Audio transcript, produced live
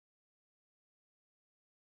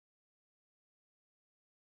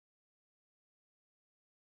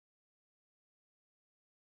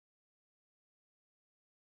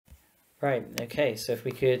Right, okay, so if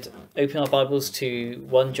we could open our Bibles to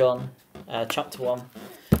 1 John chapter 1.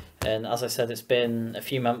 And as I said, it's been a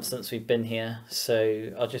few months since we've been here,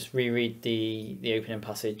 so I'll just reread the opening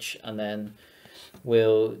passage and then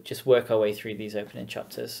we'll just work our way through these opening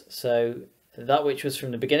chapters. So, that which was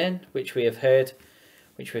from the beginning, which we have heard,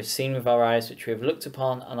 which we have seen with our eyes, which we have looked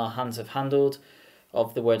upon, and our hands have handled,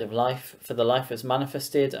 of the word of life. For the life was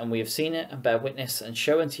manifested, and we have seen it, and bear witness, and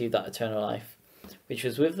show unto you that eternal life, which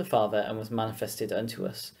was with the Father, and was manifested unto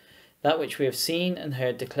us. That which we have seen and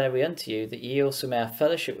heard declare we unto you, that ye also may have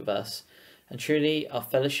fellowship with us. And truly our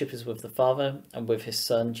fellowship is with the Father, and with his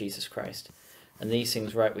Son, Jesus Christ. And these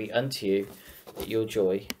things write we unto you, that your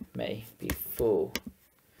joy may be full.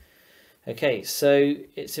 Okay, so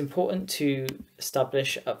it's important to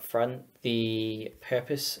establish up front the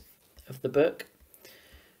purpose of the book.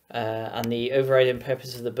 And the overriding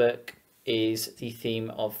purpose of the book is the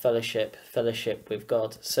theme of fellowship with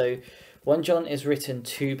God. So 1 John is written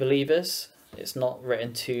to believers. It's not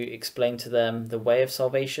written to explain to them the way of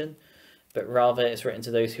salvation, but rather it's written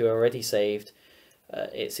to those who are already saved.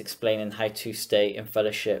 It's explaining how to stay in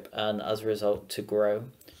fellowship and as a result to grow.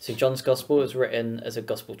 So John's Gospel is written as a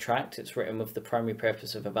gospel tract. It's written with the primary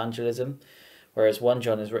purpose of evangelism, whereas 1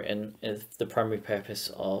 John is written with the primary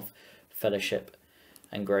purpose of fellowship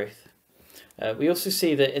and growth. We also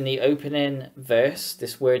see that in the opening verse,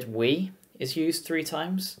 this word we is used 3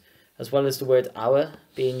 times, as well as the word our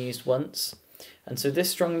being used once. And so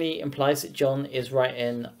this strongly implies that John is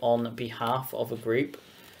writing on behalf of a group,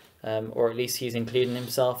 or at least he's including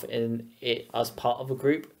himself in it as part of a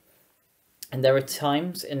group. And there are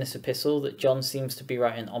times in this epistle that John seems to be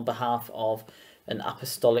writing on behalf of an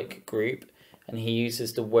apostolic group, and he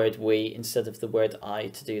uses the word we instead of the word I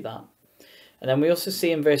to do that. And then we also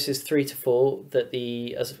see in verses 3 to 4 that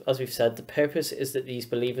as we've said, the purpose is that these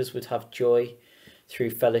believers would have joy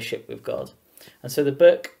through fellowship with God. And so the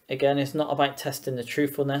book, again, is not about testing the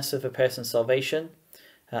truthfulness of a person's salvation,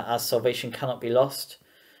 as salvation cannot be lost,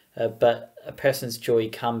 but a person's joy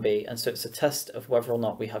can be. And so it's a test of whether or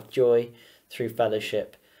not we have joy through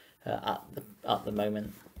fellowship at the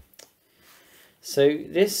moment. So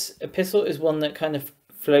this epistle is one that kind of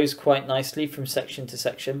flows quite nicely from section to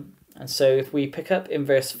section. And so if we pick up in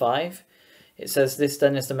verse 5, it says, "This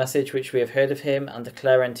then is the message which we have heard of him, and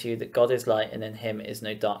declare unto you that God is light, and in him is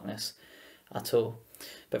no darkness at all."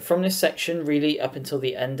 But from this section, really up until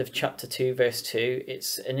the end of chapter 2, verse 2,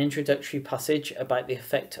 it's an introductory passage about the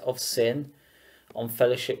effect of sin on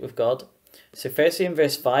fellowship with God. So firstly, in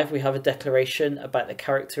verse 5, we have a declaration about the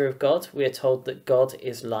character of God. We are told that God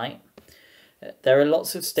is light. There are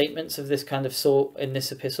lots of statements of this kind of sort in this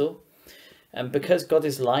epistle. And because God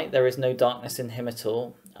is light, there is no darkness in him at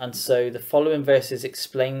all. And so the following verses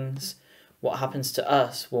explains what happens to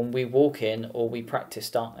us when we walk in or we practice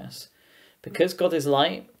darkness. Because God is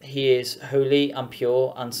light, he is holy and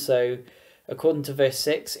pure. And so according to verse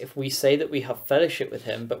 6, if we say that we have fellowship with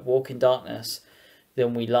him but walk in darkness,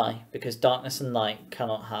 then we lie, because darkness and light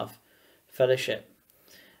cannot have fellowship.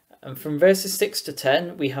 And from verses 6 to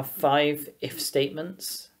 10, we have 5 if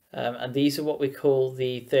statements. And these are what we call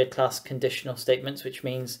the third class conditional statements, which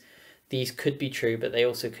means these could be true, but they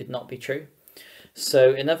also could not be true.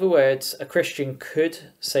 So in other words, a Christian could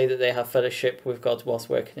say that they have fellowship with God whilst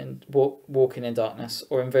walking in darkness.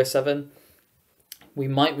 Or in verse 7, we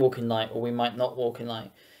might walk in light or we might not walk in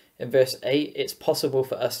light. In verse 8, it's possible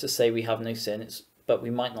for us to say we have no sin, but we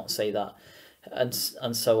might not say that, and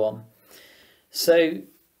so on. So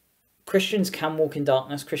Christians can walk in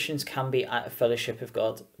darkness. Christians can be out of fellowship with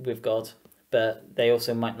God, but they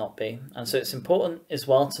also might not be. And so it's important as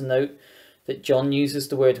well to note that John uses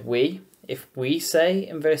the word we. If we say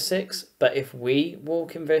in verse 6, but if we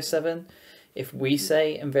walk in verse 7, if we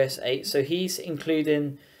say in verse 8. So he's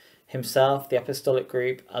including himself, the apostolic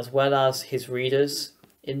group, as well as his readers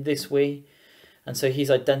in this we. And so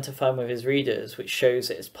he's identifying with his readers, which shows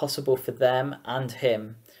that it's possible for them and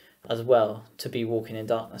him as well to be walking in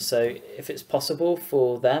darkness. So if it's possible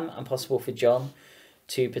for them and possible for John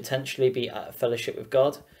to potentially be at a fellowship with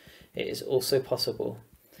God, it is also possible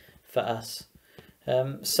for us.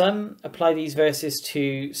 Some apply these verses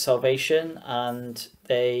to salvation, and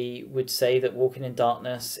they would say that walking in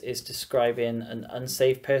darkness is describing an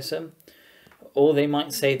unsaved person, or they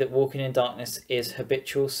might say that walking in darkness is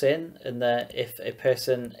habitual sin, and that if a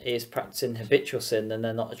person is practicing habitual sin, then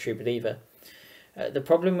they're not a true believer. The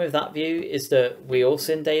problem with that view is that we all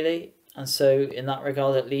sin daily, and so in that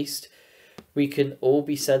regard at least, we can all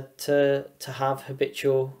be said to have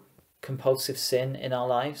habitual compulsive sin in our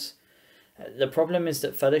lives. The problem is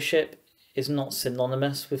that fellowship is not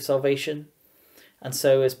synonymous with salvation, And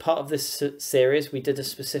so as part of this series, we did a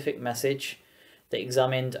specific message that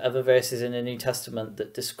examined other verses in the New Testament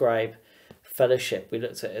that describe fellowship. We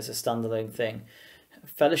looked at it as a standalone thing.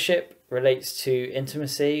 Fellowship relates to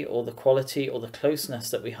intimacy, or the quality or the closeness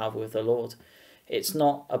that we have with the Lord. It's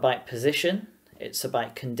not about position, it's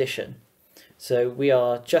about condition. So we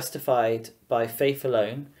are justified by faith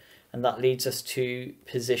alone, and that leads us to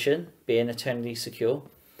position, being eternally secure.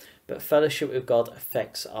 But fellowship with God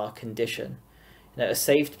affects our condition. You know, a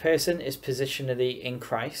saved person is positionally in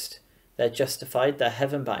Christ. They're justified, they're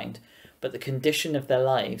heaven bound, but the condition of their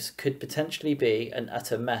lives could potentially be an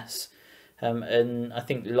utter mess. And I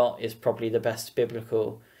think Lot is probably the best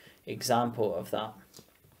biblical example of that.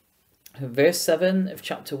 Verse 7 of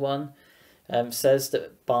chapter 1 says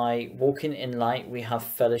that by walking in light we have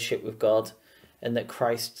fellowship with God, and that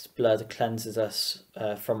Christ's blood cleanses us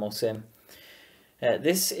from all sin.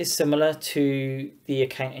 This is similar to the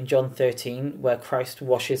account in John 13 where Christ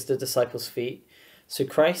washes the disciples' feet. So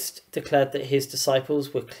Christ declared that his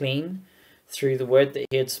disciples were clean through the word that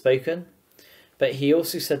he had spoken, but he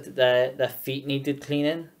also said that their feet needed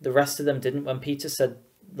cleaning. The rest of them didn't. When Peter said,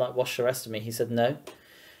 like, wash the rest of me, he said no,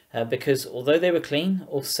 because although they were clean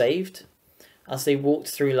or saved, as they walked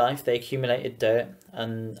through life they accumulated dirt,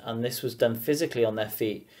 and this was done physically on their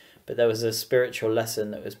feet, but there was a spiritual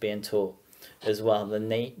lesson that was being taught as well, the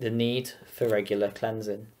need for regular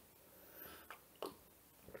cleansing.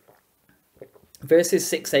 Verses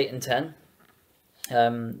 6, 8 and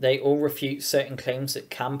 10, they all refute certain claims that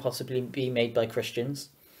can possibly be made by Christians.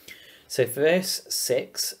 So verse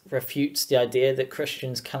 6 refutes the idea that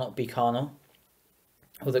Christians cannot be carnal,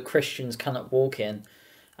 or that Christians cannot walk in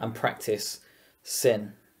and practice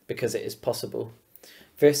sin, because it is possible.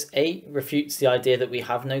 Verse 8 refutes the idea that we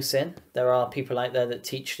have no sin. There are people out there that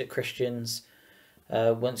teach that Christians,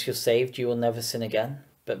 once you're saved, you will never sin again.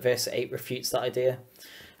 But verse 8 refutes that idea.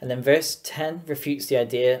 And then verse 10 refutes the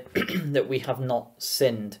idea that we have not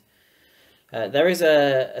sinned. There is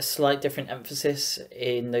a slight different emphasis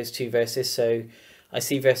in those two verses. So I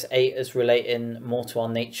see verse 8 as relating more to our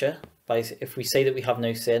nature. If we say that we have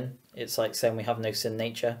no sin, it's like saying we have no sin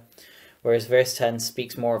nature. Whereas verse 10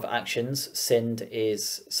 speaks more of actions. Sinned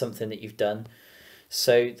is something that you've done.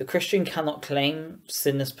 So the Christian cannot claim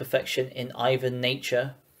sinless perfection in either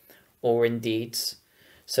nature or in deeds.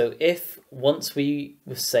 So if once we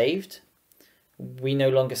were saved, we no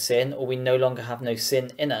longer sin, or we no longer have no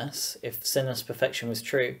sin in us, if sinless perfection was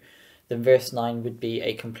true, then verse 9 would be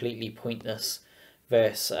a completely pointless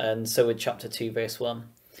verse, and so would chapter 2 verse 1.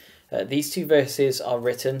 These two verses are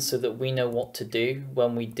written so that we know what to do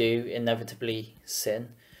when we do inevitably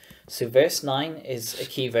sin. So verse 9 is a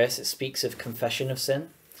key verse. It speaks of confession of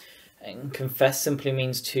sin, and confess simply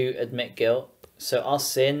means to admit guilt. So our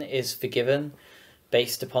sin is forgiven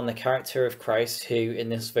based upon the character of Christ, who in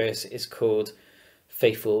this verse is called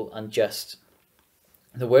faithful and just.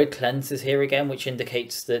 The word cleanse is here again, which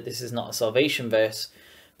indicates that this is not a salvation verse,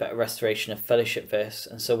 but a restoration of fellowship verse.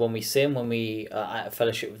 And so when we sin, when we are out of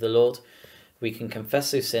fellowship with the Lord, we can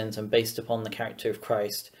confess those sins, and based upon the character of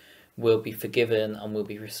Christ, we'll be forgiven and we'll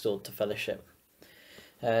be restored to fellowship.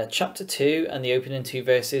 Chapter 2 and the opening two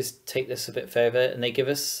verses take this a bit further, and they give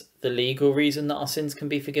us the legal reason that our sins can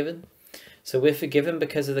be forgiven. So we're forgiven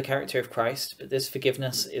because of the character of Christ, but this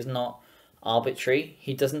forgiveness is not arbitrary.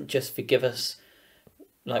 He doesn't just forgive us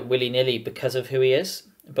like willy-nilly because of who he is,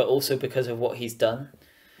 but also because of what he's done.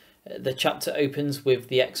 The chapter opens with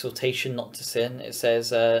the exhortation not to sin. It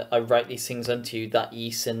says, I write these things unto you that ye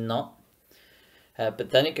sin not. But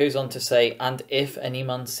then it goes on to say, and if any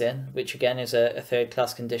man sin, which again is a third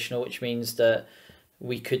class conditional, which means that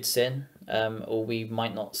we could sin, or we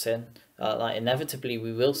might not sin. Like inevitably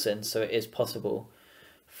we will sin, so it is possible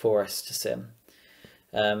for us to sin.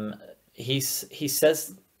 He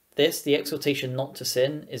says this, the exhortation not to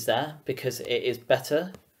sin is there because it is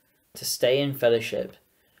better to stay in fellowship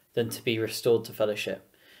than to be restored to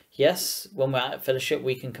fellowship. Yes, when we're out of fellowship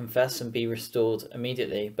we can confess and be restored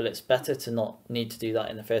immediately, but it's better to not need to do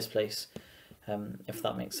that in the first place, if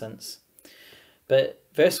that makes sense. But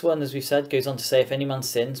verse 1, as we've said, goes on to say, if any man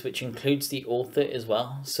sins, which includes the author as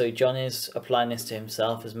well. So John is applying this to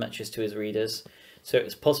himself as much as to his readers. So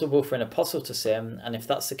it's possible for an apostle to sin, and if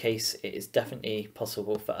that's the case, it is definitely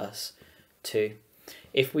possible for us too.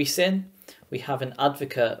 If we sin, we have an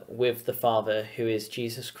advocate with the Father, who is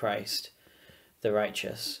Jesus Christ, the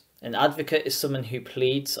righteous. An advocate is someone who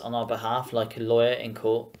pleads on our behalf like a lawyer in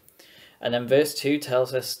court. And then verse 2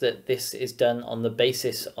 tells us that this is done on the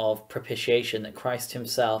basis of propitiation, that Christ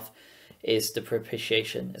himself is the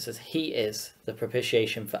propitiation. It says he is the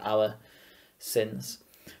propitiation for our sins.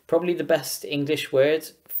 Probably the best English word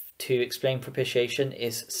to explain propitiation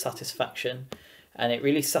is satisfaction, and it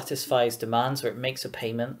really satisfies demands, or it makes a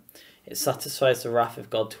payment. It satisfies the wrath of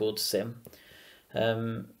God towards sin.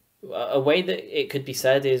 A way that it could be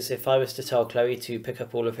said is, if I was to tell Chloe to pick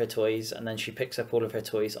up all of her toys and then she picks up all of her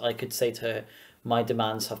toys, I could say to her, my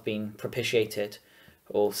demands have been propitiated,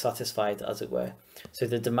 or satisfied, as it were. So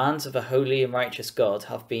the demands of a holy and righteous God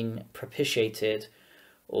have been propitiated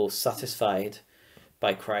or satisfied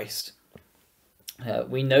by Christ.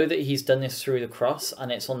 We know that he's done this through the cross,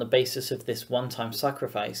 and it's on the basis of this one-time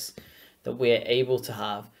sacrifice that we're able to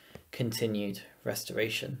have continued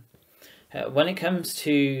restoration. When it comes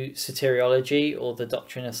to soteriology, or the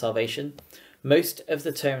doctrine of salvation, most of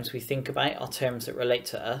the terms we think about are terms that relate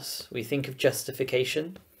to us. We think of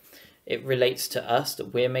justification. It relates to us,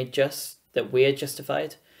 that we're made just, that we are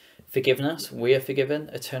justified. Forgiveness, we are forgiven.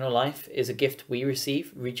 Eternal life is a gift we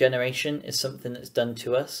receive. Regeneration is something that's done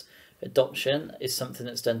to us. Adoption is something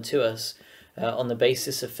that's done to us on the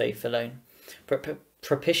basis of faith alone.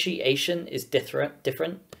 Propitiation is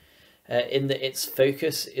different. In that its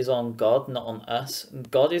focus is on God, not on us.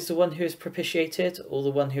 God is the one who is propitiated, or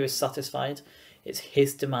the one who is satisfied. It's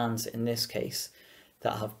his demands in this case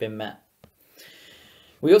that have been met.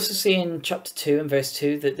 We also see in chapter 2 and verse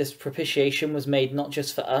 2 that this propitiation was made not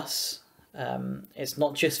just for us. It's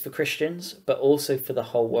not just for Christians, but also for the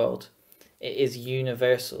whole world. It is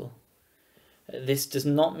universal. This does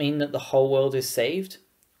not mean that the whole world is saved,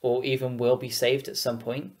 or even will be saved at some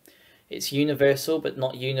point. It's universal, but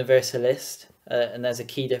not universalist, and there's a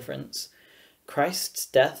key difference. Christ's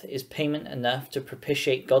death is payment enough to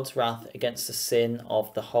propitiate God's wrath against the sin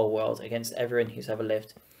of the whole world, against everyone who's ever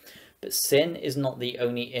lived. But sin is not the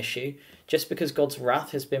only issue. Just because God's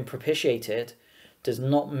wrath has been propitiated does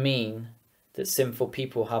not mean that sinful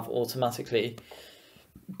people have automatically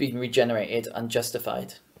been regenerated and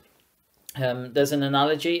justified. There's an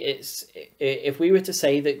analogy. It's if we were to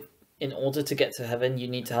say that in order to get to heaven, you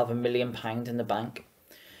need to have £1 million in the bank.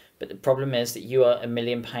 But the problem is that you are £1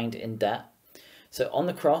 million in debt. So on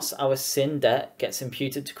the cross, our sin debt gets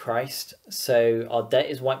imputed to Christ. So our debt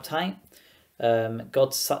is wiped out.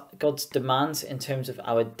 God's demands in terms of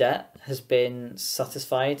our debt has been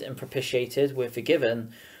satisfied and propitiated. We're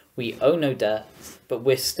forgiven. We owe no debt, but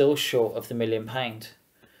we're still short of the £1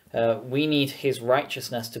 million. We need his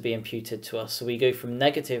righteousness to be imputed to us. So we go from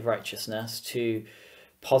negative righteousness to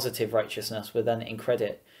positive righteousness. We're then in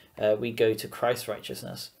credit. We go to Christ's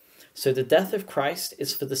righteousness. So the death of Christ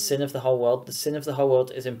is for the sin of the whole world. The sin of the whole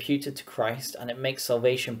world is imputed to Christ, and it makes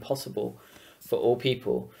salvation possible for all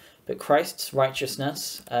people. But Christ's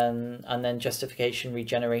righteousness and then justification,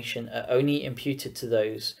 regeneration are only imputed to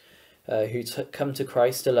those who come to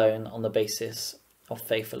Christ alone on the basis of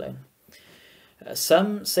faith alone.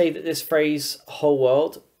 Some say that this phrase, whole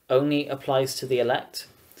world, only applies to the elect.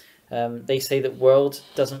 They say that world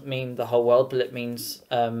doesn't mean the whole world, but it means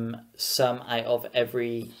some out of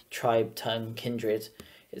every tribe, tongue, kindred,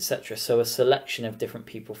 etc. So a selection of different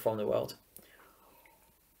people from the world.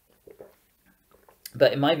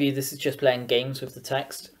 But in my view, this is just playing games with the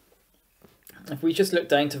text. If we just look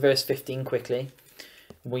down to verse 15 quickly,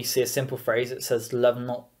 we see a simple phrase. It says, love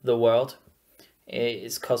not the world.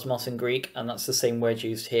 It's cosmos in Greek, and that's the same word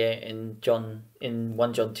used here in 1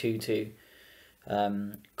 John 2:2.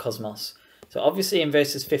 Cosmos. So obviously in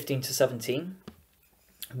verses 15 to 17,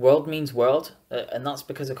 world means world, and that's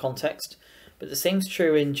because of context. But the same's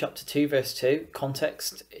true in chapter 2 verse 2.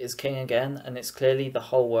 Context is king again, and it's clearly the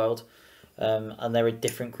whole world, and they're a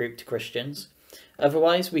different group to Christians.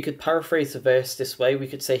 Otherwise, we could paraphrase the verse this way. We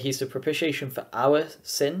could say he's the propitiation for our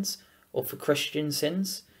sins, or for Christian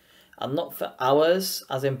sins, and not for ours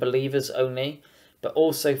as in believers only, but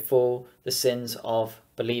also for the sins of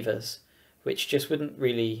believers, which just wouldn't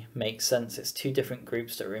really make sense. It's two different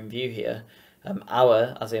groups that are in view here.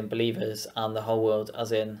 Our, as in believers, and the whole world,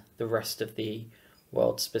 as in the rest of the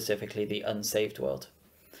world, specifically the unsaved world.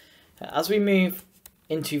 As we move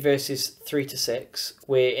into verses 3 to 6,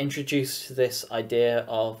 we're introduced to this idea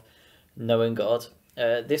of knowing God.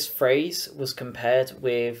 This phrase was compared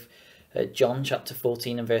with John chapter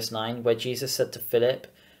 14 and verse 9, where Jesus said to Philip,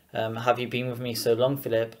 have you been with me so long,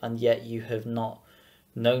 Philip, and yet you have not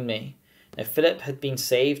known me? Now, Philip had been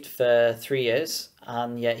saved for 3 years,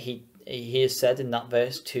 and yet he is said in that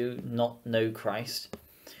verse to not know Christ.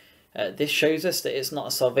 This shows us that it's not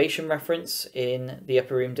a salvation reference in the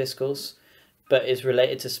Upper Room Discourse, but is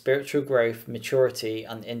related to spiritual growth, maturity,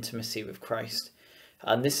 and intimacy with Christ.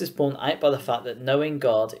 And this is borne out by the fact that knowing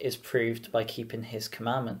God is proved by keeping his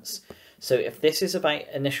commandments. So if this is about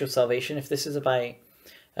initial salvation, if this is about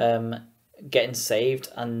getting saved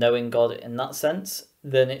and knowing God in that sense,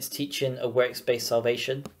 then it's teaching a works-based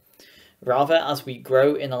salvation. Rather, as we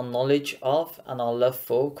grow in our knowledge of and our love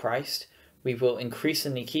for Christ, we will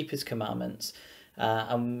increasingly keep his commandments,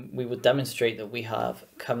 and we will demonstrate that we have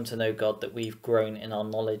come to know God, that we've grown in our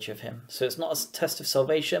knowledge of him. So it's not a test of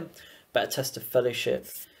salvation, but a test of fellowship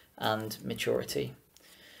and maturity.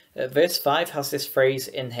 Verse 5 has this phrase,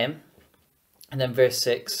 in him, and then verse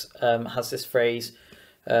 6 has this phrase,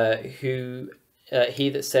 he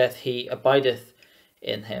that saith he abideth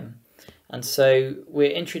in him. And so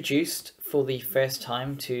we're introduced for the first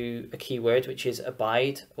time to a key word, which is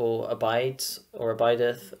abide, or abides, or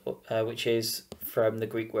abideth, which is from the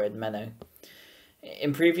Greek word meno.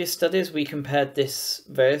 In previous studies, we compared this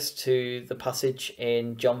verse to the passage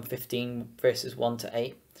in John 15, verses 1 to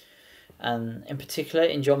 8. And in particular,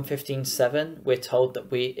 in John 15:7, we're told that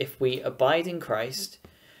if we abide in Christ,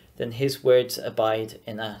 then his words abide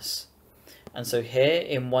in us. And so here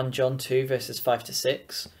in 1 John 2, verses 5 to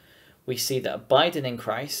 6, we see that abiding in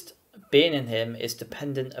Christ, being in him, is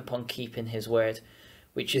dependent upon keeping his word,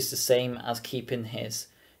 which is the same as keeping his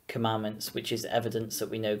commandments, which is evidence that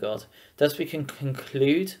we know God. Thus we can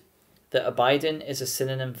conclude that abiding is a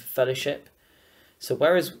synonym for fellowship. So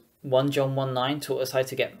whereas 1 John 1:9 taught us how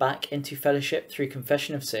to get back into fellowship through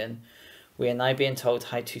confession of sin, we are now being told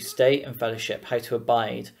how to stay in fellowship, how to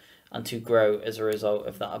abide, and to grow as a result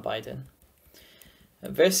of that abiding.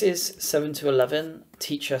 Verses 7 to 11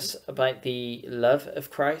 teach us about the love of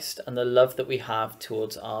Christ and the love that we have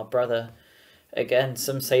towards our brother. Again,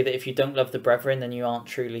 some say that if you don't love the brethren, then you aren't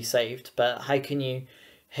truly saved. But how can you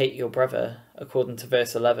hate your brother? According to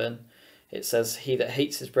verse 11, it says, he that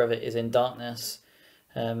hates his brother is in darkness.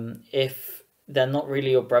 If they're not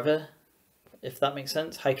really your brother, if that makes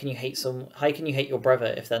sense, how can you hate your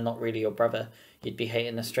brother if they're not really your brother? You'd be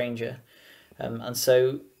hating a stranger. And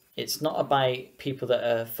so it's not about people that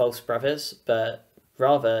are false brothers, but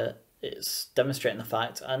rather it's demonstrating the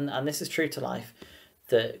fact, and this is true to life,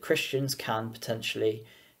 that Christians can potentially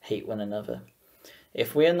hate one another.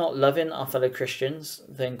 If we are not loving our fellow Christians,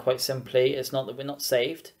 then quite simply, it's not that we're not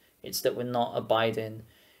saved, it's that we're not abiding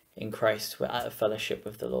in Christ. We're out of fellowship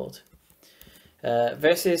with the Lord.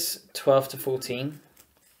 Verses 12 to 14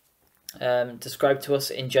 describe to us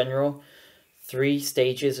in general 3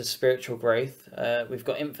 stages of spiritual growth. We've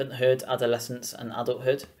got infanthood, adolescence, and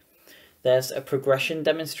adulthood. There's a progression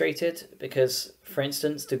demonstrated because, for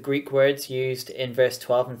instance, the Greek words used in verse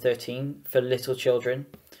 12 and 13 for little children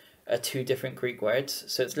are 2 different Greek words.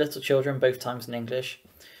 So it's little children both times in English.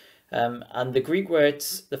 And the Greek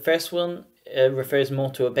words, the first one refers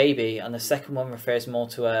more to a baby, and the second one refers more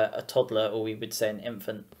to a toddler, or we would say an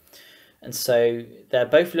infant. And so they're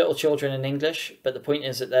both little children in English, but the point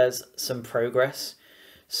is that there's some progress.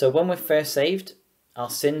 So when we're first saved, our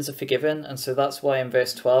sins are forgiven, and so that's why in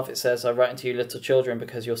verse 12 it says, I write unto you little children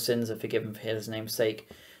because your sins are forgiven for his name's sake.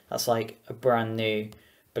 That's like a brand new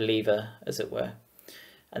believer, as it were.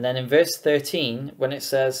 And then in verse 13, when it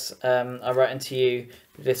says, I write unto you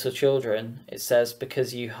little children, it says,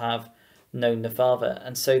 because you have known the Father.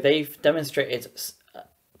 And so they've demonstrated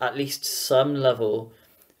at least some level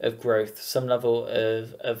of growth, some level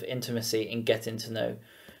of intimacy in getting to know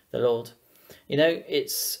the Lord. You know,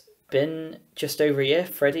 it's been just over a year.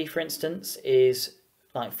 Freddie, for instance, is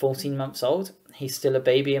like 14 months old. He's still a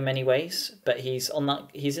baby in many ways, but he's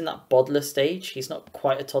in that toddler stage. He's not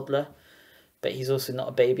quite a toddler, but he's also not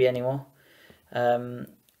a baby anymore.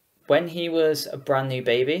 When he was a brand new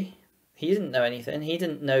baby, he didn't know anything. He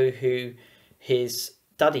didn't know who his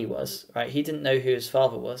daddy was, right? He didn't know who his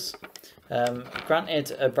father was.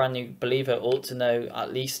 Granted, a brand new believer ought to know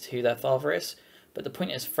at least who their father is, but the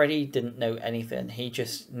point is, Freddie didn't know anything. He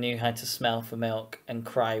just knew how to smell for milk and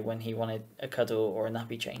cry when he wanted a cuddle or a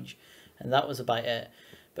nappy change, and that was about it.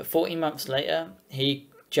 But 14 months later, he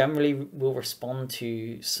generally will respond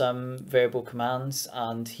to some verbal commands,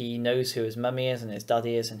 and he knows who his mummy is and his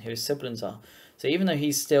daddy is and who his siblings are. So even though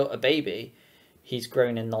he's still a baby, he's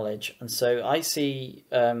grown in knowledge. And so I see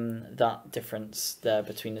that difference there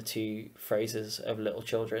between the 2 phrases of little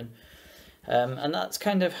children. And that's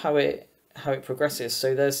kind of how it progresses.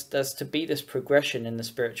 So there's to be this progression in the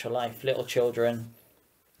spiritual life: little children,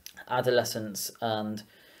 adolescence, and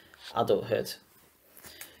adulthood.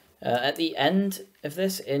 At the end of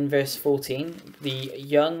this, in verse 14, the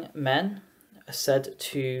young men are said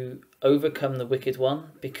to overcome the wicked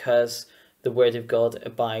one because the word of God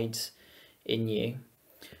abides in you.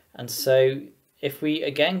 And so if we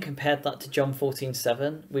again compared that to John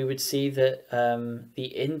 14:7, we would see that the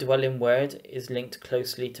indwelling word is linked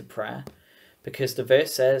closely to prayer, because the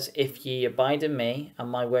verse says, if ye abide in me and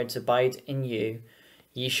my words abide in you,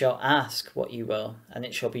 ye shall ask what you will, and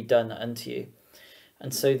it shall be done unto you.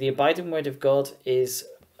 And so the abiding word of God is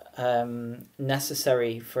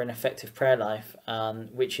necessary for an effective prayer life,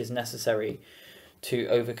 and which is necessary to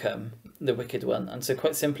overcome the wicked one. And so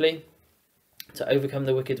quite simply, to overcome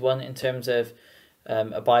the wicked one in terms of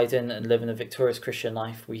abiding and living a victorious Christian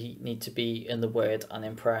life, we need to be in the word and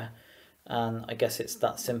in prayer. And I guess it's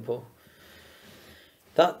that simple.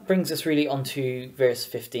 That brings us really on to verse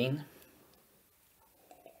 15.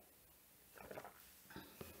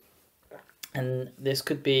 And this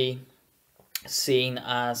could be seen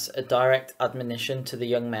as a direct admonition to the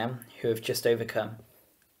young men who have just overcome,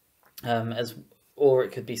 or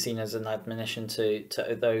it could be seen as an admonition to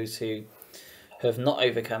those who have not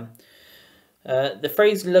overcome. The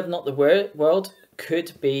phrase "love not the world"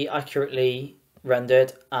 could be accurately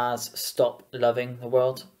rendered as "stop loving the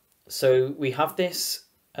world." So we have this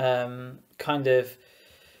kind of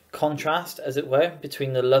contrast, as it were,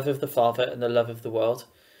 between the love of the Father and the love of the world.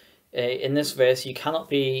 In this verse, you cannot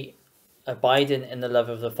be abiding in the love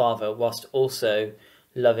of the Father whilst also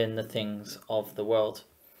loving the things of the world.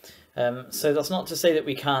 So that's not to say that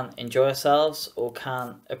we can't enjoy ourselves or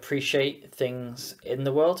can't appreciate things in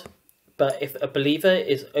the world. But if a believer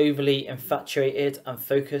is overly infatuated and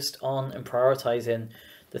focused on and prioritizing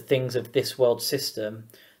the things of this world system,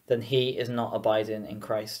 then he is not abiding in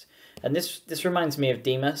Christ. And this reminds me of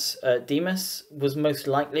Demas. Demas was most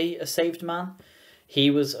likely a saved man. He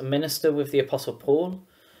was a minister with the Apostle Paul,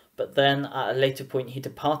 but then at a later point he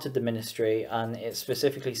departed the ministry, and it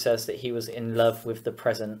specifically says that he was in love with the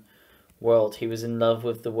present world. He was in love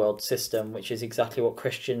with the world system, which is exactly what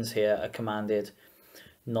Christians here are commanded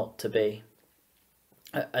not to be.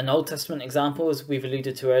 An Old Testament example, as we've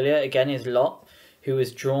alluded to earlier, again, is Lot, who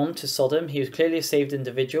was drawn to Sodom. He was clearly a saved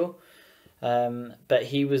individual, but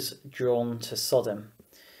he was drawn to Sodom.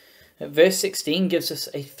 Verse 16 gives us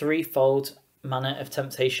a threefold manner of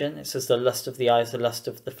temptation. It says the lust of the eyes, the lust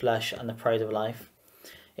of the flesh, and the pride of life.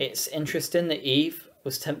 It's interesting that Eve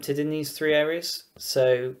was tempted in these three areas.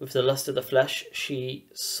 So with the lust of the flesh, she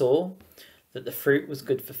saw that the fruit was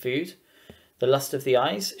good for food. The lust of the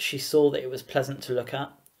eyes, she saw that it was pleasant to look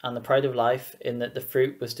at. And the pride of life, in that the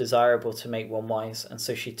fruit was desirable to make one wise, and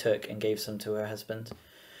so she took and gave some to her husband.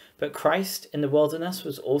 But Christ in the wilderness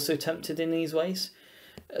was also tempted in these ways.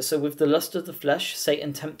 So with the lust of the flesh,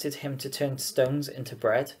 Satan tempted him to turn stones into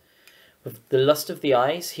bread. With the lust of the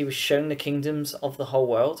eyes, he was shown the kingdoms of the whole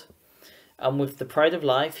world. And with the pride of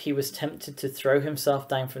life, he was tempted to throw himself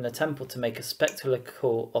down from the temple to make a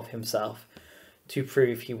spectacle of himself, to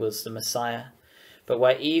prove he was the Messiah. But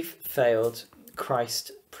where Eve failed,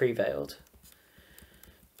 Christ prevailed.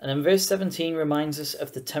 And then verse 17 reminds us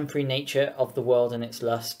of the temporary nature of the world and its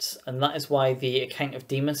lusts. And that is why the account of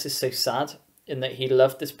Demas is so sad, in that he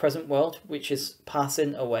loved this present world, which is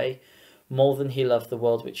passing away, more than he loved the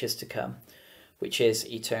world which is to come, which is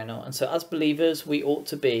eternal. And so as believers, we ought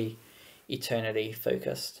to be eternally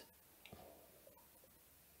focused.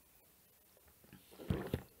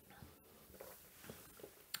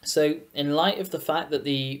 So in light of the fact that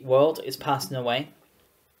the world is passing away,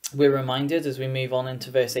 we're reminded as we move on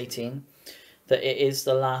into verse 18 that it is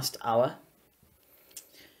the last hour.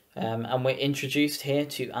 And we're introduced here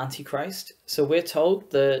to Antichrist. So we're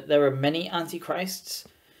told that there are many Antichrists.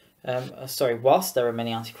 Whilst there are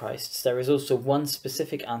many Antichrists, there is also one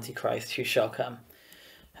specific Antichrist who shall come.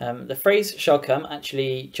 The phrase "shall come"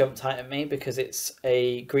 actually jumped out at me because it's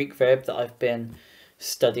a Greek verb that I've been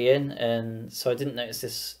studying, and so I didn't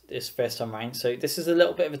notice this first time around. So this is a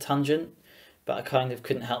little bit of a tangent, but I kind of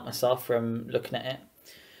couldn't help myself from looking at it.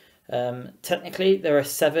 Technically, there are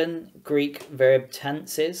 7 Greek verb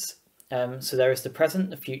tenses. So there is the present,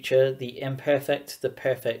 the future, the imperfect, the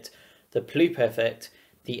perfect, the pluperfect,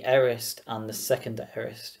 the aorist, and the second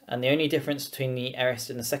aorist. And the only difference between the aorist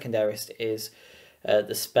and the second aorist is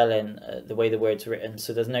the spelling, the way the word's written.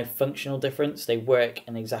 So there's no functional difference. They work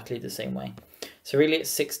in exactly the same way. So really it's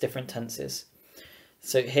 6 different tenses.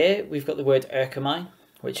 So here we've got the word erchomai,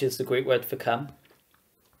 which is the Greek word for come.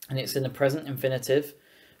 And it's in the present infinitive,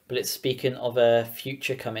 but it's speaking of a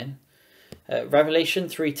future coming. Revelation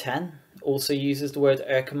 3:10 also uses the word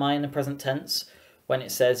erchomai in the present tense when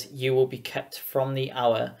it says, "You will be kept from the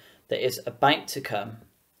hour that is about to come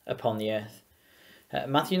upon the earth."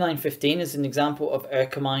 Matthew 9:15 is an example of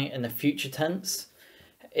erchomai in the future tense.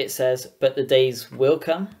 It says, "But the days will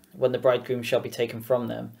come when the bridegroom shall be taken from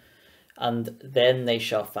them, and then they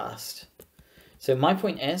shall fast." So my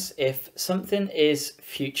point is, if something is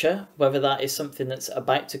future, whether that is something that's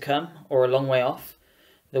about to come or a long way off,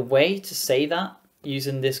 the way to say that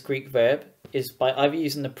using this Greek verb is by either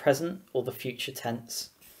using the present or the future tense.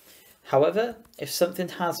 However, if something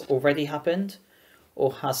has already happened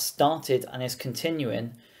or has started and is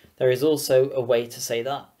continuing, there is also a way to say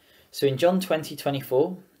that. So in John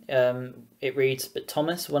 20:24, it reads, "But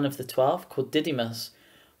Thomas, one of the 12, called Didymus,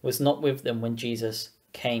 was not with them when Jesus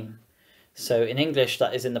came." So in English,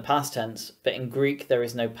 that is in the past tense, but in Greek, there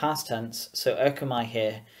is no past tense. So erchomai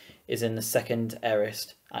here is in the second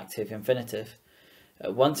aorist active infinitive.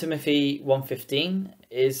 1 Timothy 1:15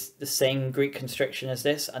 is the same Greek construction as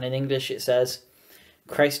this, and in English it says,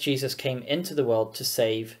 "Christ Jesus came into the world to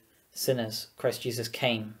save sinners." Christ Jesus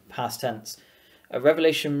came, past tense.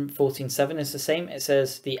 Revelation 14:7 is the same. It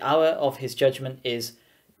says, "The hour of his judgment is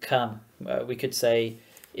come." We could say,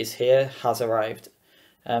 is here, has arrived.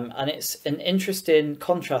 And it's an interesting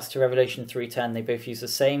contrast to Revelation 3:10. They both use the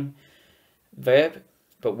same verb,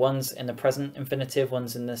 but one's in the present infinitive,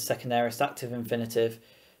 one's in the second aorist active infinitive,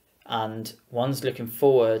 and one's looking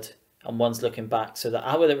forward and one's looking back. So the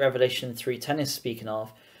hour that Revelation 3:10 is speaking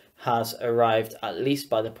of has arrived at least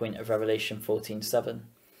by the point of Revelation 14:7.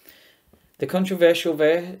 The controversial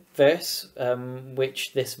verse,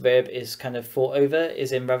 which this verb is kind of fought over,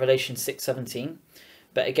 is in Revelation 6:17.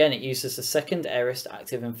 But again, it uses the second aorist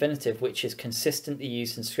active infinitive, which is consistently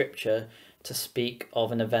used in Scripture to speak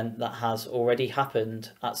of an event that has already happened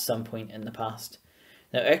at some point in the past.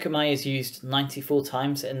 Now, erchomai is used 94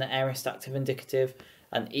 times in the aorist active indicative,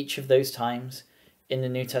 and each of those times in the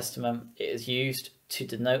New Testament, it is used to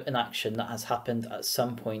denote an action that has happened at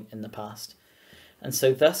some point in the past. And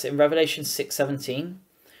so thus, in Revelation 6:17,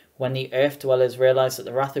 when the earth dwellers realize that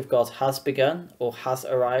the wrath of God has begun, or has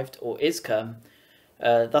arrived, or is come,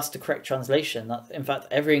 that's the correct translation. In fact,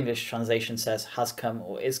 every English translation says has come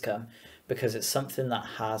or is come, because it's something that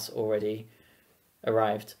has already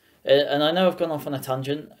arrived. And I know I've gone off on a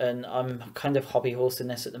tangent, and I'm kind of hobby horsing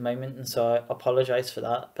this at the moment, and so I apologise for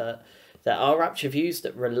that, but there are rapture views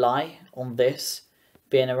that rely on this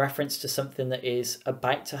being a reference to something that is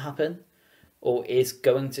about to happen, or is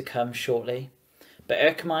going to come shortly. But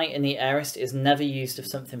erchomai in the aorist is never used of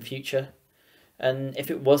something future. And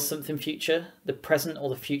if it was something future, the present or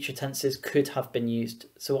the future tenses could have been used.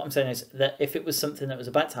 So what I'm saying is that if it was something that was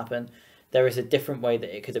about to happen, there is a different way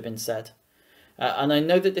that it could have been said. And I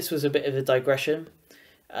know that this was a bit of a digression,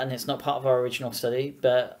 and it's not part of our original study,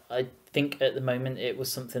 but I think at the moment it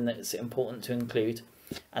was something that's important to include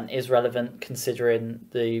and is relevant, considering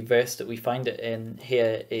the verse that we find it in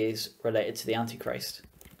here is related to the Antichrist.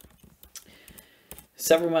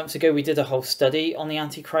 Several months ago, we did a whole study on the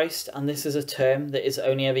Antichrist, and this is a term that is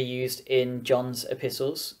only ever used in John's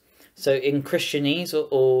epistles. So in Christianese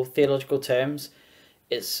or theological terms,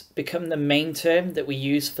 it's become the main term that we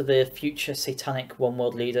use for the future satanic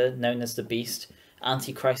one-world leader known as the Beast.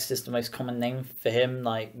 Antichrist is the most common name for him,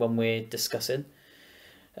 like when we're discussing.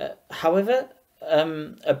 However,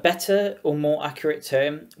 a better or more accurate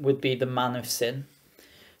term would be the man of sin.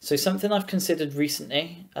 So something I've considered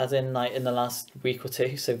recently, as in like in the last week or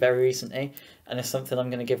two, so very recently, and it's something I'm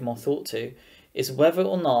going to give more thought to, is whether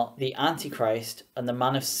or not the Antichrist and the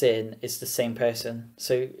man of sin is the same person.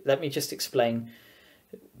 So let me just explain.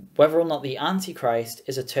 Whether or not the Antichrist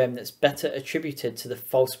is a term that's better attributed to the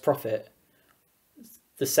false prophet,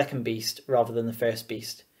 the second beast, rather than the first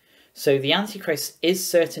beast. So the Antichrist is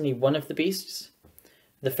certainly one of the beasts.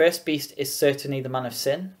 The first beast is certainly the man of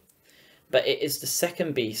sin. But it is the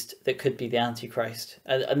second beast that could be the Antichrist.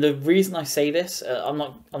 And the reason I say this, I'm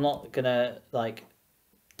not gonna like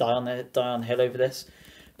die on hill over this.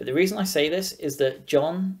 But the reason I say this is that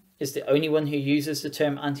John is the only one who uses the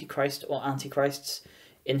term Antichrist or Antichrists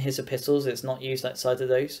in his epistles. It's not used outside of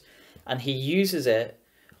those. And he uses it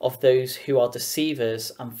of those who are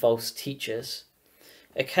deceivers and false teachers.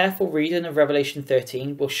 A careful reading of Revelation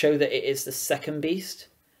 13 will show that it is the second beast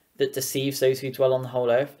that deceives those who dwell on the whole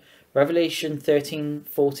earth. Revelation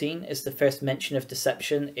 13:14 is the first mention of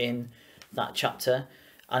deception in that chapter,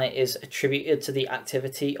 and it is attributed to the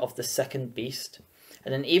activity of the second beast.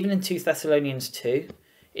 And then even in 2 Thessalonians 2,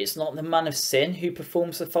 it's not the man of sin who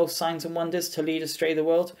performs the false signs and wonders to lead astray the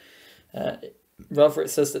world. Rather, it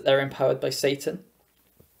says that they're empowered by Satan.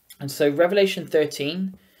 And so Revelation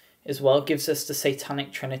 13 as well gives us the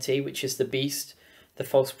satanic trinity, which is the beast, the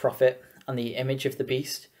false prophet, and the image of the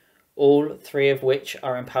beast. All three of which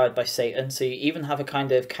are empowered by Satan. So you even have a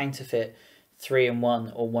kind of counterfeit 3 in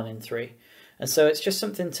 1 or 1 in 3. And so it's just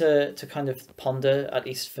something to kind of ponder, at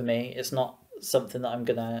least for me. It's not something that I'm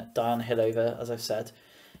going to die on a hill over, as I've said.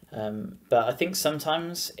 But I think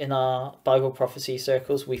sometimes in our Bible prophecy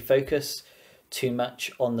circles, we focus too much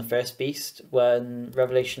on the first beast, when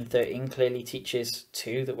Revelation 13 clearly teaches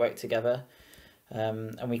two that work together.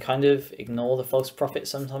 And we kind of ignore the false prophet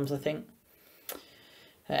sometimes, I think.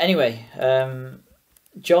 Anyway,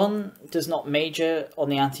 John does not major on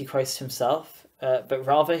the Antichrist himself, but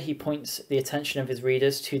rather he points the attention of his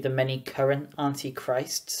readers to the many current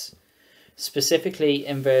antichrists, specifically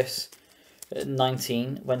in verse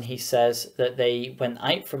 19 when he says that they went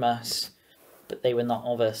out from us, but they were not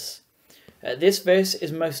of us. This verse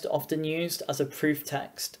is most often used as a proof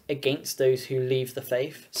text against those who leave the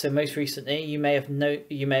faith. So most recently, you may have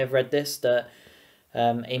read this, that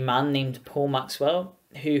a man named Paul Maxwell,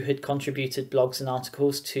 who had contributed blogs and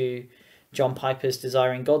articles to John Piper's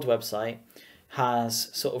Desiring God website, has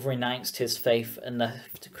sort of renounced his faith and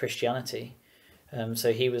left Christianity.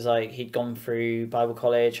 So he was like, he'd gone through Bible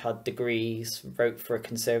college, had degrees, wrote for a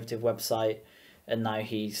conservative website, and now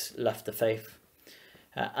he's left the faith.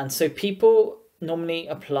 And so people normally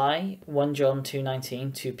apply 1 John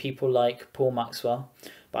 2:19 to people like Paul Maxwell,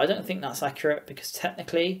 but I don't think that's accurate, because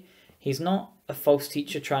technically he's not a false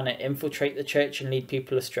teacher trying to infiltrate the church and lead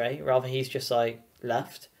people astray. Rather, he's just like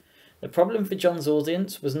left. The problem for John's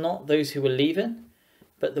audience was not those who were leaving,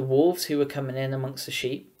 but the wolves who were coming in amongst the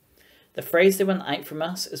sheep. The phrase "they went out from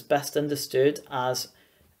us" is best understood as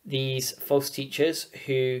these false teachers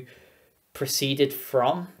who proceeded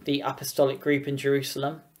from the apostolic group in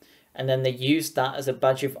Jerusalem, and then they used that as a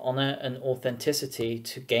badge of honor and authenticity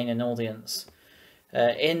to gain an audience.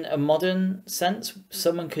 In a modern sense,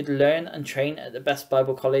 someone could learn and train at the best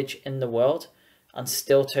Bible college in the world and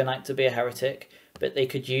still turn out to be a heretic, but they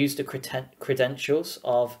could use the credentials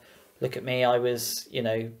of, look at me, I was,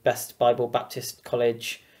 best Bible Baptist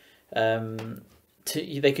college.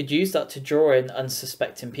 They could use that to draw in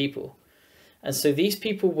unsuspecting people. And so these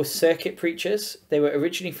people were circuit preachers. They were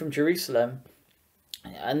originally from Jerusalem.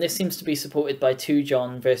 And this seems to be supported by 2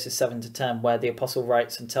 John verses 7 to 10, where the apostle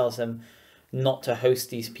writes and tells them not to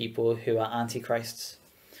host these people who are antichrists.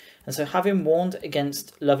 And so having warned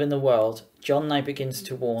against loving the world, John now begins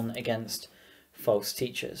to warn against false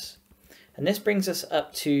teachers. And this brings us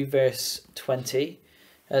up to verse 20.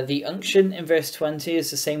 The unction in verse 20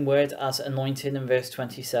 is the same word as anointing in verse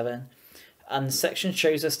 27. And the section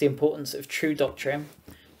shows us the importance of true doctrine,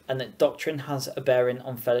 and that doctrine has a bearing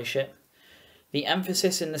on fellowship. The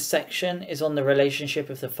emphasis in this section is on the relationship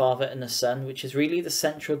of the Father and the Son, which is really the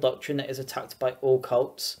central doctrine that is attacked by all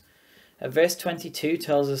cults. Verse 22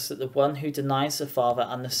 tells us that the one who denies the Father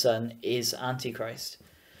and the Son is Antichrist.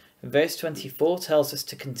 Verse 24 tells us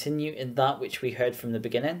to continue in that which we heard from the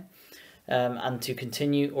beginning, and to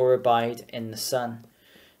continue or abide in the Son.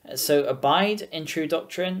 So abide in true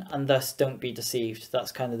doctrine, and thus don't be deceived.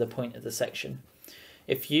 That's kind of the point of the section.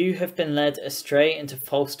 If you have been led astray into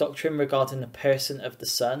false doctrine regarding the person of the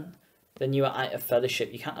Son, then you are out of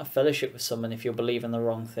fellowship. You can't have fellowship with someone if you're believing the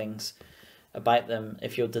wrong things about them,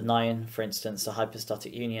 if you're denying, for instance, the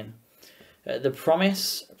hypostatic union. The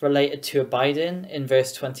promise related to abiding in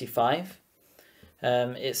verse 25,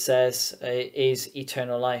 it says, is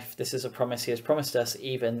eternal life. This is a promise he has promised us,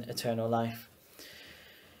 even eternal life.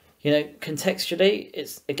 Contextually,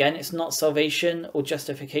 it's not salvation or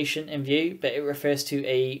justification in view, but it refers to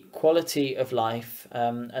a quality of life,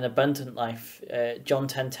 an abundant life. John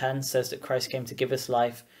 10:10 says that Christ came to give us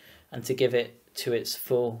life and to give it to its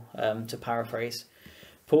full, to paraphrase.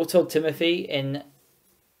 Paul told Timothy in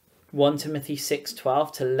 1 Timothy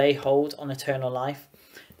 6:12 to lay hold on eternal life.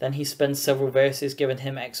 Then he spends several verses giving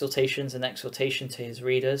him exhortations and exhortation to his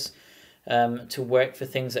readers to work for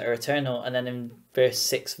things that are eternal. And then in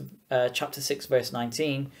chapter 6 verse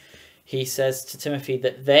 19, he says to Timothy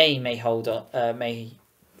that they may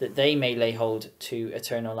lay hold to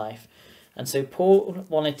eternal life. And so Paul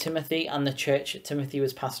wanted Timothy and the church that Timothy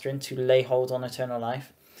was pastoring to lay hold on eternal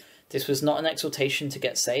life. This was not an exhortation to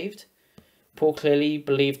get saved. Paul clearly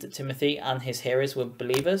believed that Timothy and his hearers were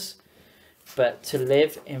believers, but to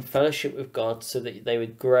live in fellowship with God so that they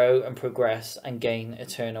would grow and progress and gain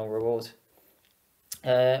eternal reward.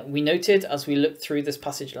 We noted as we looked through this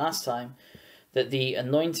passage last time that the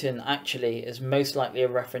anointing actually is most likely a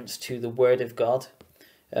reference to the Word of God,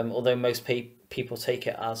 although most people take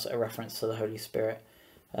it as a reference to the Holy Spirit.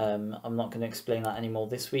 I'm not going to explain that anymore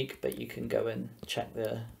this week, but you can go and check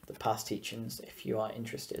the past teachings if you are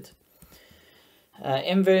interested.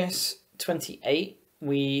 In verse 28,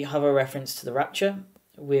 we have a reference to the rapture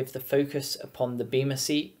with the focus upon the bema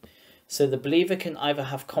seat. So the believer can either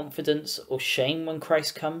have confidence or shame when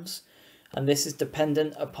Christ comes, and this is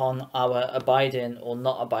dependent upon our abiding or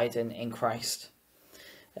not abiding in Christ.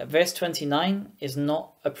 Verse 29 is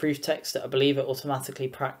not a proof text that a believer automatically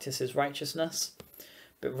practices righteousness,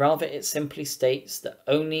 but rather it simply states that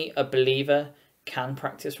only a believer can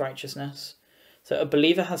practice righteousness. So a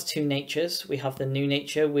believer has two natures. We have the new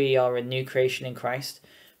nature, we are a new creation in Christ,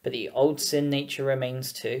 but the old sin nature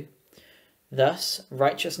remains too. Thus,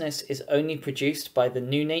 righteousness is only produced by the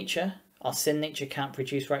new nature Our sin nature can't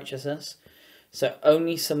produce righteousness. So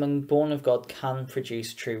only someone born of God can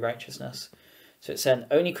produce true righteousness. So it's saying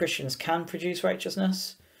only Christians can produce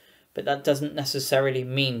righteousness, but that doesn't necessarily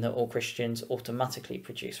mean that all Christians automatically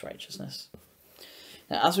produce righteousness.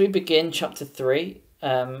 Now, as we begin chapter 3,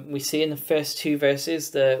 we see in the first 2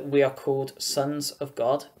 verses that we are called sons of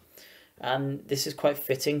God. And this is quite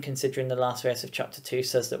fitting considering the last verse of chapter 2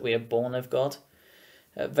 says that we are born of God.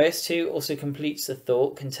 Verse 2 also completes the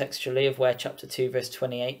thought contextually of where chapter 2 verse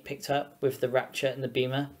 28 picked up with the rapture and the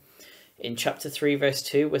bema. In chapter 3 verse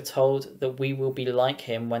 2 we're told that we will be like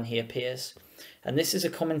him when he appears. And this is a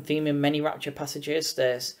common theme in many rapture passages.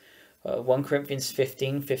 There's 1 Corinthians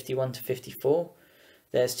 15, 51 to 54.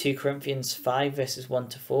 There's 2 Corinthians 5 verses 1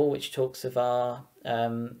 to 4, which talks of our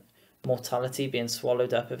mortality being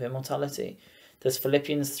swallowed up of immortality. There's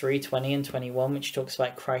Philippians 3, 20 and 21, which talks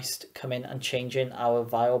about Christ coming and changing our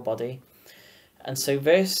vile body. And so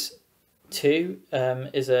verse 2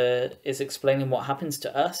 is explaining what happens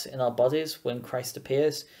to us in our bodies when Christ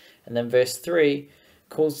appears. And then verse 3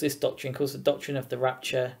 calls the doctrine of the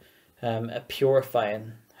rapture a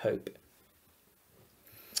purifying hope.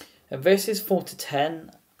 Verses 4 to 10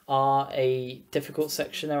 are a difficult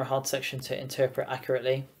section. They're a hard section to interpret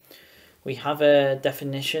accurately. We have a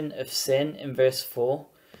definition of sin in verse 4,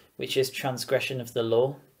 which is transgression of the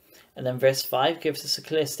law. And then verse 5 gives us a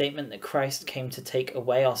clear statement that Christ came to take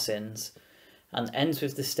away our sins, and ends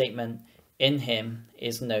with the statement, in him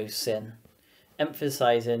is no sin,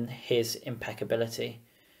 emphasizing his impeccability.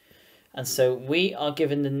 And so we are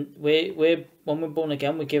given when we're born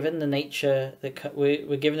again, we're given the nature that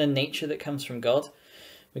we're given a nature that comes from God.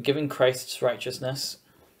 We're given Christ's righteousness.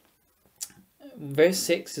 Verse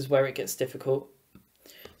 6 is where it gets difficult.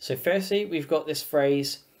 So firstly, we've got this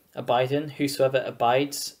phrase, abiding, whosoever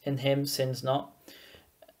abides in him sins not.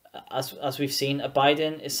 As we've seen,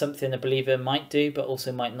 abiding is something a believer might do, but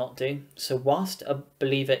also might not do. So whilst a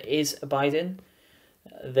believer is abiding,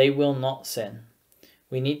 they will not sin.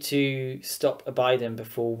 We need to stop abiding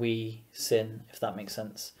before we sin, if that makes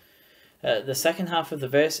sense. The second half of the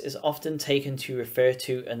verse is often taken to refer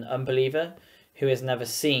to an unbeliever who has never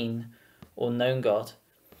seen or known God.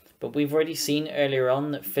 But we've already seen earlier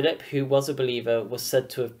on that Philip, who was a believer, was said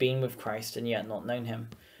to have been with Christ and yet not known him.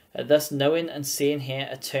 Thus, knowing and seeing here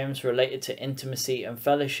are terms related to intimacy and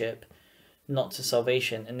fellowship, not to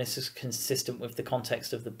salvation. And this is consistent with the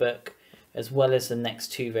context of the book, as well as the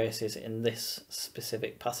next 2 verses in this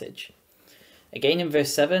specific passage. Again, in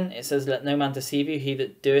verse 7, it says, let no man deceive you. He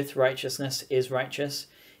that doeth righteousness is righteous,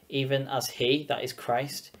 even as he, that is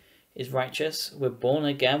Christ, is righteous. We're born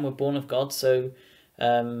again, we're born of God, so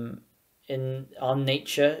in our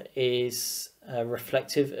nature is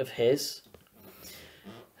reflective of his.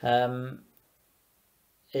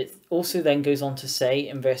 It also then goes on to say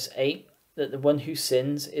in verse 8 that the one who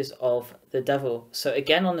sins is of the devil. So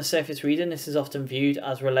again, on the surface reading, this is often viewed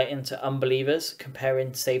as relating to unbelievers,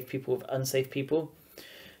 comparing saved people with unsaved people.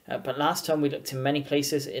 But last time we looked in many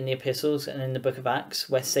places in the epistles and in the book of Acts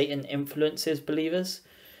where Satan influences believers.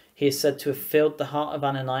 He is said to have filled the heart of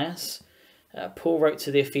Ananias. Paul wrote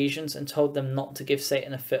to the Ephesians and told them not to give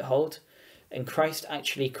Satan a foothold. And Christ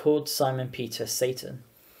actually called Simon Peter Satan.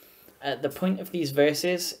 The point of these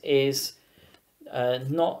verses is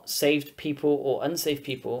not saved people or unsaved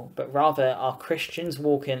people, but rather are Christians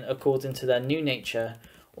walking according to their new nature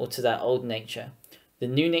or to their old nature. The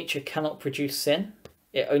new nature cannot produce sin.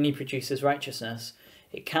 It only produces righteousness.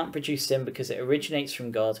 It can't produce sin because it originates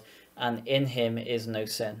from God, and in him is no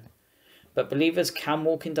sin. But believers can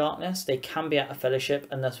walk in darkness. They can be out of fellowship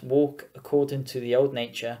and thus walk according to the old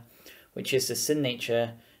nature, which is the sin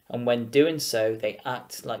nature. And when doing so, they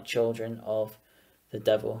act like children of the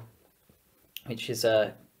devil, which is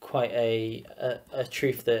quite a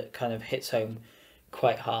truth that kind of hits home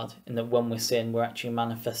quite hard, in that when we're sin, we're actually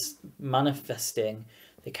manifesting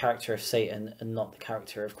the character of Satan and not the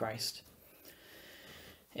character of Christ.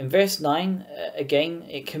 In verse 9, again,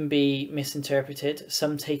 it can be misinterpreted.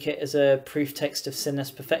 Some take it as a proof text of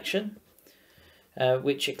sinless perfection,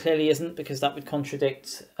 which it clearly isn't, because that would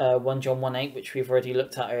contradict 1 John 1:8, which we've already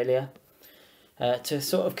looked at earlier. To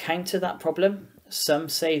sort of counter that problem, some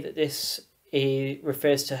say that this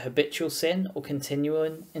refers to habitual sin or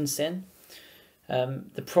continuing in sin.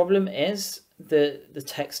 The problem is that the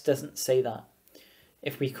text doesn't say that.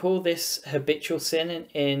 If we call this habitual sin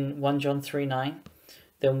in 1 John 3:9,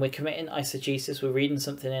 then we're committing eisegesis. We're reading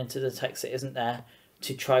something into the text that isn't there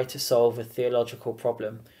to try to solve a theological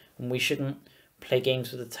problem. And we shouldn't play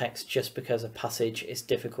games with the text just because a passage is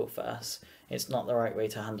difficult for us. It's not the right way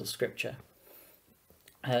to handle scripture.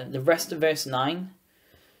 The rest of verse 9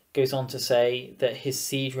 goes on to say that his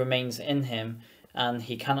seed remains in him and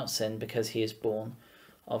he cannot sin because he is born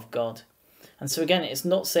of God. And so again, it's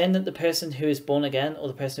not saying that the person who is born again or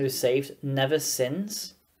the person who is saved never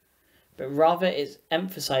sins, but rather it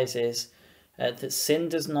emphasizes that sin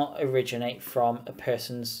does not originate from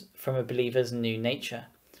a believer's new nature.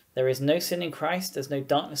 There is no sin in Christ, there's no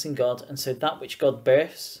darkness in God, and so that which God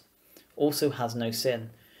births also has no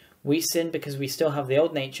sin. We sin because we still have the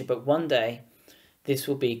old nature, but one day this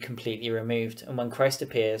will be completely removed, and when Christ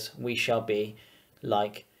appears, we shall be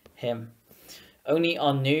like him. Only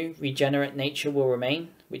our new regenerate nature will remain,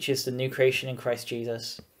 which is the new creation in Christ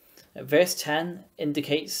Jesus. Verse 10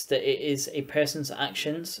 indicates that it is a person's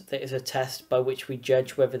actions that is a test by which we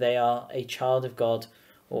judge whether they are a child of God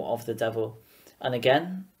or of the devil. And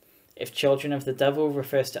again, if children of the devil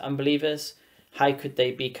refers to unbelievers, how could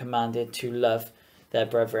they be commanded to love their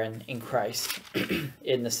brethren in Christ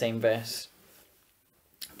in the same verse?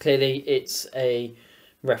 Clearly, it's a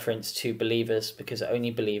reference to believers because only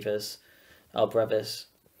believers are brothers.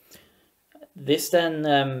 This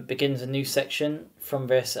then begins a new section from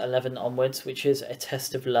verse 11 onwards, which is a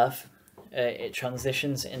test of love. It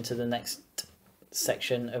transitions into the next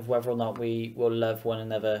section of whether or not we will love one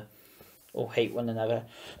another or hate one another.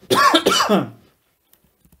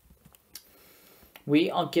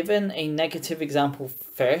 We are given a negative example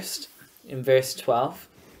first in verse 12.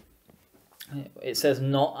 It says,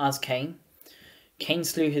 not as Cain. Cain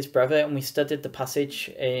slew his brother, and we studied the passage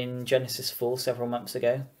in Genesis 4 several months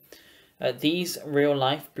ago. These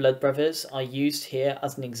real-life blood brothers are used here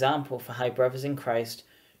as an example for how brothers in Christ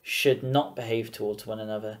should not behave towards one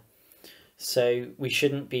another. So we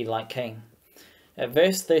shouldn't be like Cain.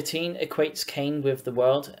 Verse 13 equates Cain with the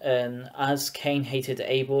world, and as Cain hated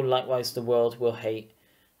Abel, likewise the world will hate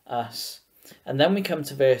us. And then we come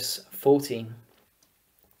to verse 14.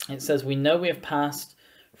 It says, we know we have passed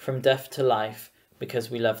from death to life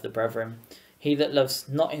because we love the brethren. He that loves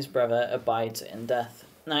not his brother abides in death.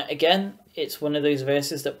 Now, again, it's one of those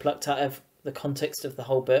verses that, plucked out of the context of the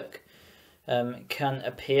whole book, can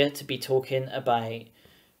appear to be talking about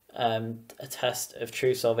a test of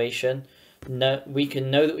true salvation. No, we can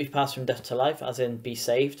know that we've passed from death to life, as in be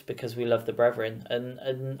saved, because we love the brethren.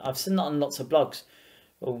 And I've seen that on lots of blogs.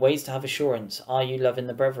 Ways to have assurance. Are you loving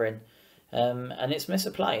the brethren? And it's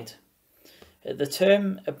misapplied. The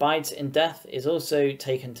term abides in death is also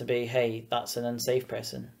taken to be, hey, that's an unsaved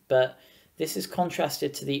person. But this is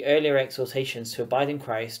contrasted to the earlier exhortations to abide in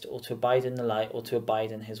Christ, or to abide in the light, or to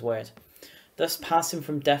abide in his word. Thus, passing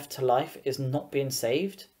from death to life is not being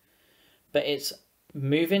saved, but it's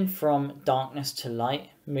moving from darkness to light,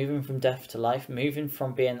 moving from death to life, moving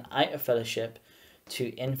from being out of fellowship to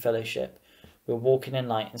in fellowship. We're walking in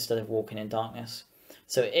light instead of walking in darkness.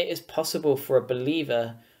 So it is possible for a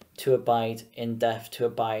believer to abide in death, to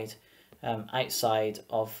abide outside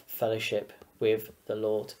of fellowship with the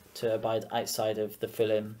Lord, to abide outside of the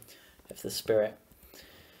filling of the Spirit.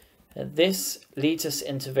 This leads us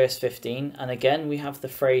into verse 15, and again we have the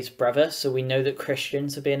phrase brother, so we know that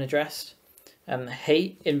Christians are being addressed.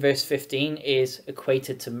 Hate in verse 15 is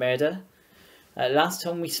equated to murder. Last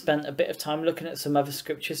time we spent a bit of time looking at some other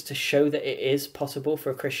scriptures to show that it is possible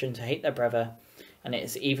for a Christian to hate their brother, and it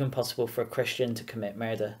is even possible for a Christian to commit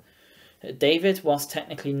murder. David was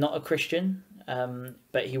technically not a Christian,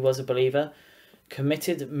 but he was a believer,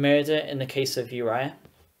 committed murder in the case of Uriah.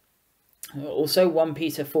 Also, 1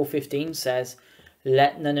 Peter 4:15 says,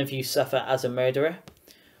 let none of you suffer as a murderer,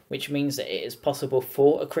 which means that it is possible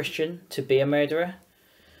for a Christian to be a murderer.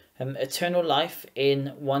 Eternal life in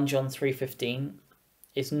 1 John 3:15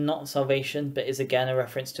 is not salvation, but is again a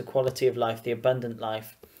reference to quality of life, the abundant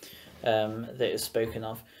life that is spoken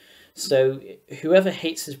of. So whoever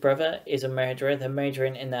hates his brother is a murderer. They're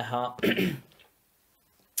murdering in their heart.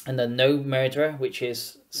 And the no murderer, which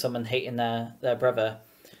is someone hating their brother,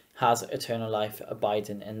 has eternal life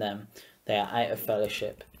abiding in them. They are out of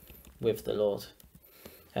fellowship with the Lord.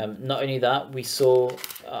 Not only that, we saw,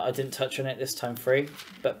 I didn't touch on it this time through,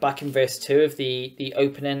 but back in verse 2 of the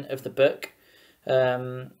opening of the book,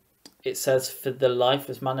 it says, for the life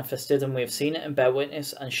was manifested, and we have seen it and bear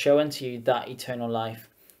witness, and show unto you that eternal life,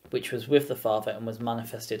 which was with the Father and was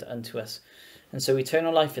manifested unto us. And so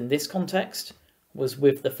eternal life in this context was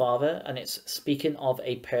with the Father, and it's speaking of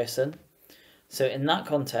a person. So in that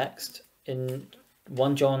context, in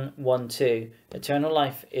 1 John 1:2, eternal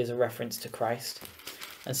life is a reference to Christ.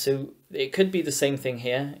 And so it could be the same thing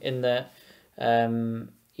here, in that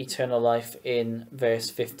eternal life in verse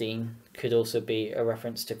 15 could also be a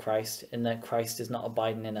reference to Christ, in that Christ is not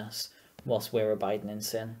abiding in us whilst we're abiding in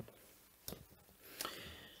sin.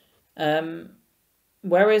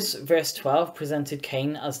 Whereas verse 12 presented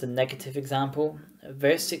Cain as the negative example,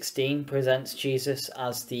 verse 16 presents Jesus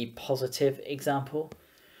as the positive example.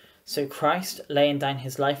 So Christ laying down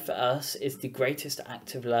his life for us is the greatest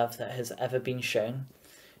act of love that has ever been shown.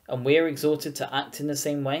 And we are exhorted to act in the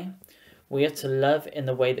same way. We are to love in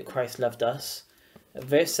the way that Christ loved us.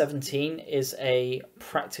 Verse 17 is a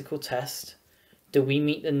practical test. Do we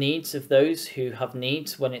meet the needs of those who have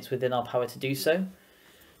needs when it's within our power to do so?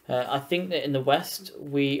 I think that in the West,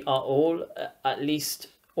 we are all, at least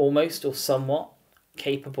almost or somewhat,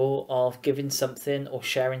 capable of giving something or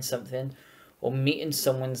sharing something or meeting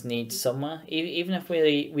someone's needs somewhere. Even if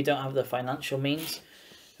we don't have the financial means,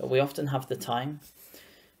 we often have the time.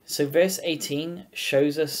 So verse 18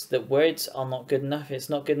 shows us that words are not good enough. It's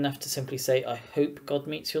not good enough to simply say, I hope God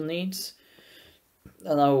meets your needs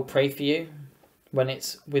and I will pray for you, when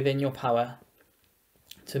it's within your power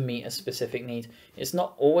to meet a specific need. It's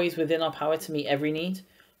not always within our power to meet every need,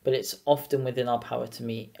 but it's often within our power to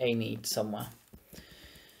meet a need somewhere.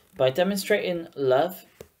 By demonstrating love,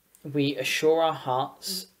 we assure our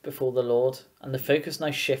hearts before the Lord, and the focus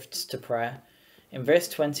now shifts to prayer. In verse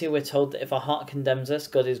 20, we're told that if our heart condemns us,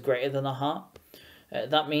 God is greater than our heart.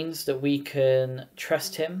 That means that we can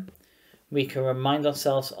trust him, we can remind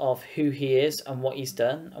ourselves of who he is and what he's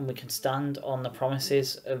done, and we can stand on the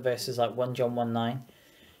promises of verses like 1 John 1:9,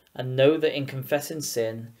 and know that in confessing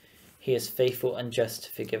sin, he is faithful and just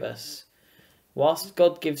to forgive us. Whilst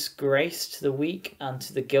God gives grace to the weak and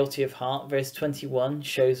to the guilty of heart, verse 21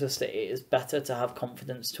 shows us that it is better to have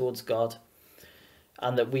confidence towards God,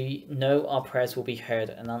 and that we know our prayers will be heard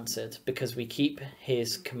and answered because we keep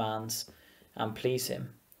his commands and please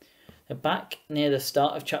him. Back near the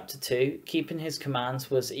start of chapter 2, keeping his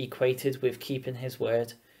commands was equated with keeping his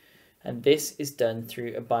word, and this is done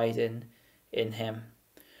through abiding in him.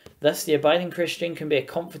 Thus, the abiding Christian can be a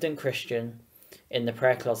confident Christian in the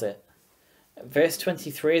prayer closet. Verse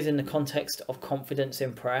 23 is in the context of confidence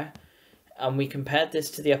in prayer, and we compared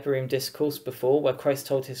this to the upper room discourse before, where Christ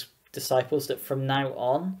told his disciples that from now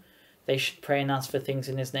on they should pray and ask for things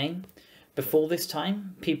in his name. Before this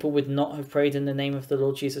time, people would not have prayed in the name of the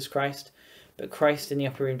Lord Jesus Christ, but Christ in the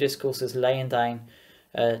upper room discourse is laying down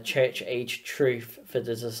church age truth for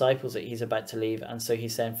the disciples that he's about to leave, and so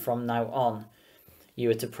he's saying from now on you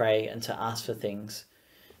are to pray and to ask for things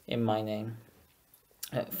in my name.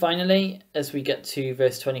 Finally, as we get to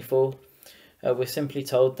verse 24, we're simply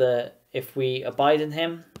told that if we abide in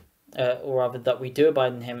him, or rather that we do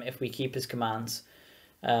abide in him if we keep his commands,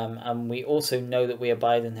 and we also know that we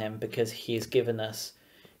abide in him because he has given us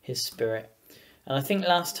his spirit. And I think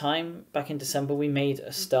last time, back in December, we made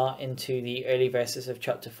a start into the early verses of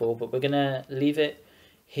chapter 4, but we're going to leave it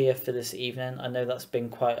here for this evening. I know that's been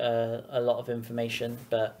quite a lot of information,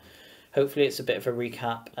 but hopefully it's a bit of a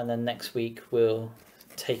recap, and then next week we'll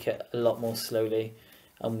take it a lot more slowly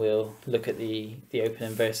and we'll look at the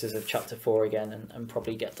opening verses of chapter 4 again and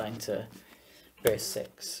probably get down to verse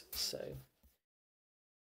 6. So